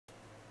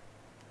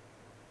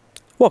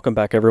Welcome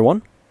back,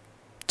 everyone.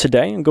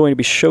 Today I'm going to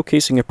be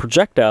showcasing a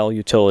projectile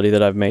utility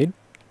that I've made.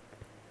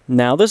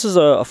 Now this is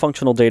a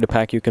functional data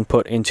pack you can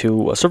put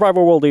into a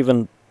survival world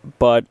even,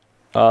 but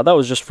that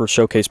was just for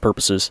showcase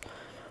purposes.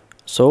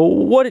 So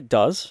what it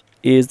does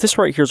is this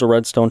right here is a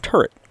redstone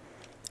turret,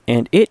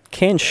 and it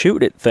can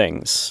shoot at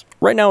things.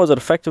 Right now is it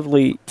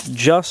effectively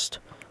just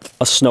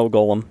a snow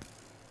golem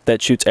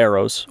that shoots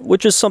arrows,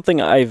 which is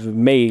something I've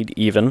made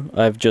even.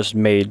 I've just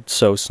made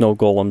so snow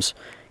golems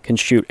can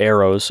shoot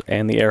arrows,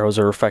 and the arrows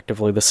are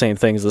effectively the same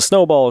thing as the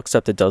snowball,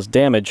 except it does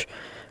damage.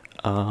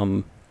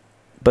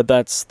 But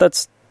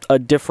that's a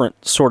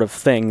different sort of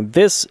thing.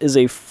 This is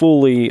a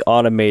fully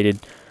automated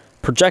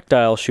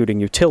projectile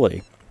shooting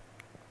utility.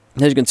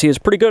 As you can see, it's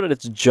pretty good at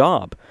its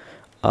job.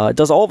 It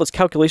does all of its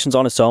calculations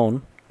on its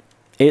own.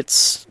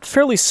 It's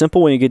fairly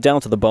simple when you get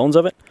down to the bones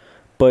of it,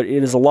 but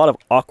it is a lot of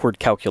awkward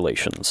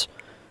calculations.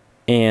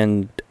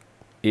 And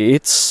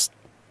it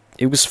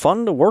was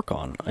fun to work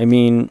on. I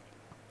mean,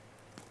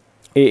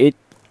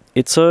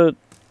 it's a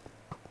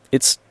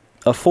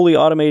fully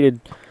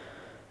automated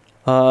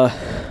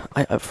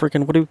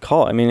freaking, what do we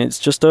call it? I mean, it's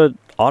just a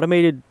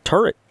automated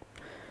turret,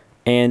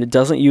 and it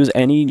doesn't use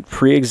any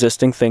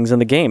pre-existing things in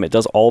the game. It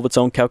does all of its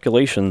own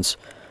calculations,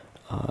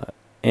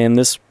 and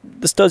this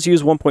does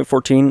use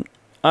 1.14.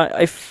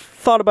 I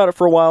thought about it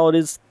for a while. It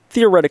is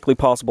theoretically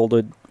possible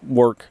to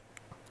work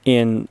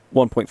in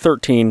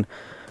 1.13,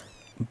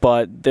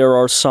 but there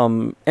are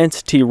some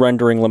entity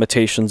rendering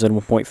limitations in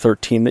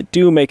 1.13 that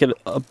do make it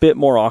a bit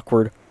more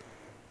awkward.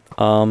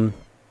 So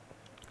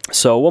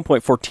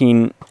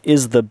 1.14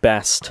 is the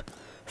best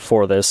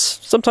for this.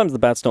 Sometimes the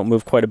bats don't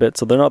move quite a bit,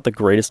 so they're not the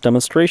greatest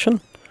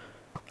demonstration.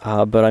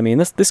 But I mean,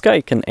 this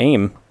guy can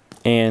aim,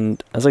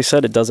 and as I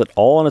said, it does it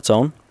all on its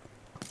own,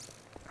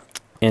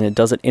 and it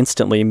does it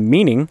instantly,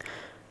 meaning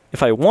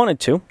if I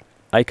wanted to,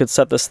 I could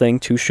set this thing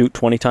to shoot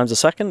 20 times a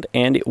second,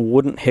 and it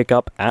wouldn't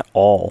hiccup at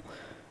all.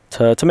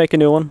 To make a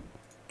new one,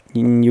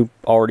 you've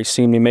already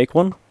seen me make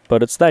one,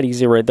 but it's that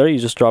easy right there. You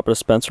just drop a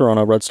dispenser on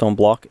a redstone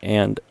block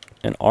and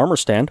an armor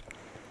stand,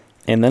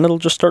 and then it'll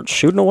just start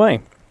shooting away.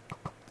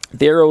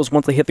 The arrows,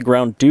 once they hit the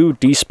ground, do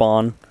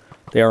despawn.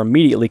 They are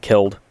immediately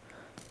killed.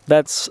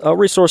 That's a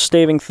resource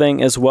staving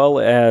thing, as well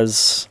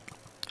as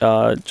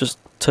just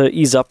to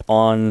ease up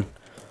on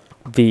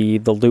the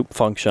loop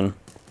function,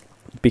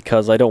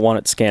 because I don't want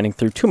it scanning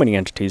through too many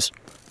entities.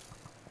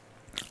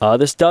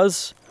 This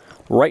does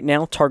right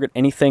now target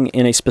anything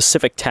in a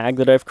specific tag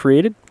that I've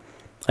created.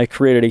 I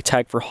created a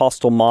tag for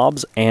hostile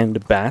mobs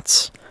and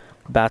bats.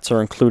 Bats are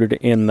included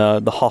in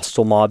the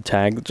hostile mob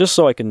tag, just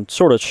so I can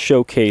sort of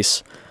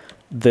showcase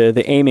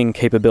the aiming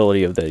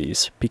capability of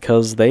these,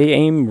 because they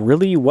aim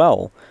really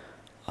well.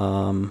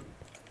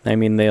 I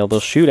mean, they'll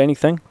shoot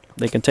anything.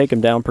 They can take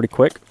them down pretty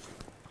quick.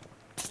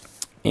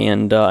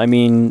 And I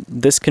mean,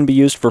 this can be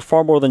used for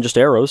far more than just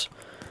arrows.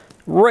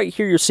 Right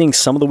here you're seeing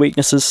some of the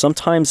weaknesses.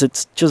 Sometimes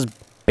it's just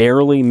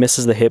barely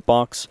misses the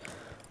hitbox,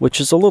 which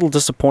is a little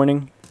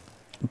disappointing.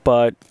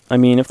 But I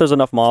mean, if there's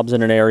enough mobs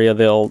in an area,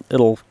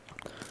 it'll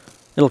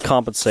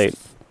compensate.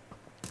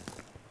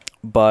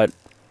 But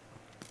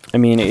I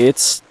mean,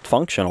 it's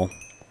functional,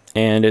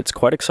 and it's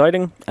quite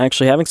exciting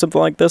actually having something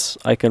like this.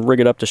 I can rig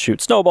it up to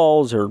shoot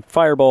snowballs or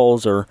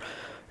fireballs or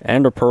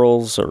ender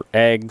pearls or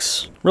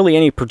eggs, really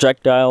any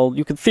projectile.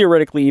 You could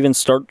theoretically even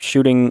start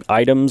shooting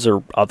items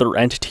or other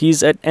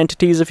entities at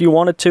entities if you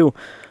wanted to,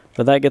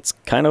 but that gets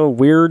kind of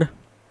weird.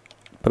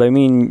 But I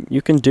mean,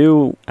 you can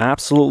do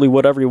absolutely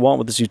whatever you want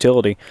with this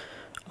utility.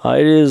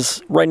 It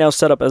is right now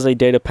set up as a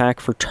data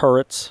pack for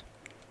turrets,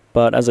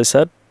 but as I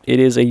said, it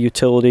is a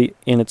utility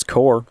in its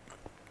core.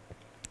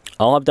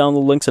 I'll have down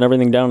the links and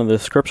everything down in the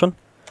description,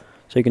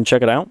 so you can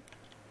check it out.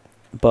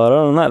 But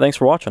other than that, thanks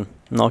for watching,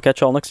 and I'll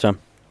catch y'all next time.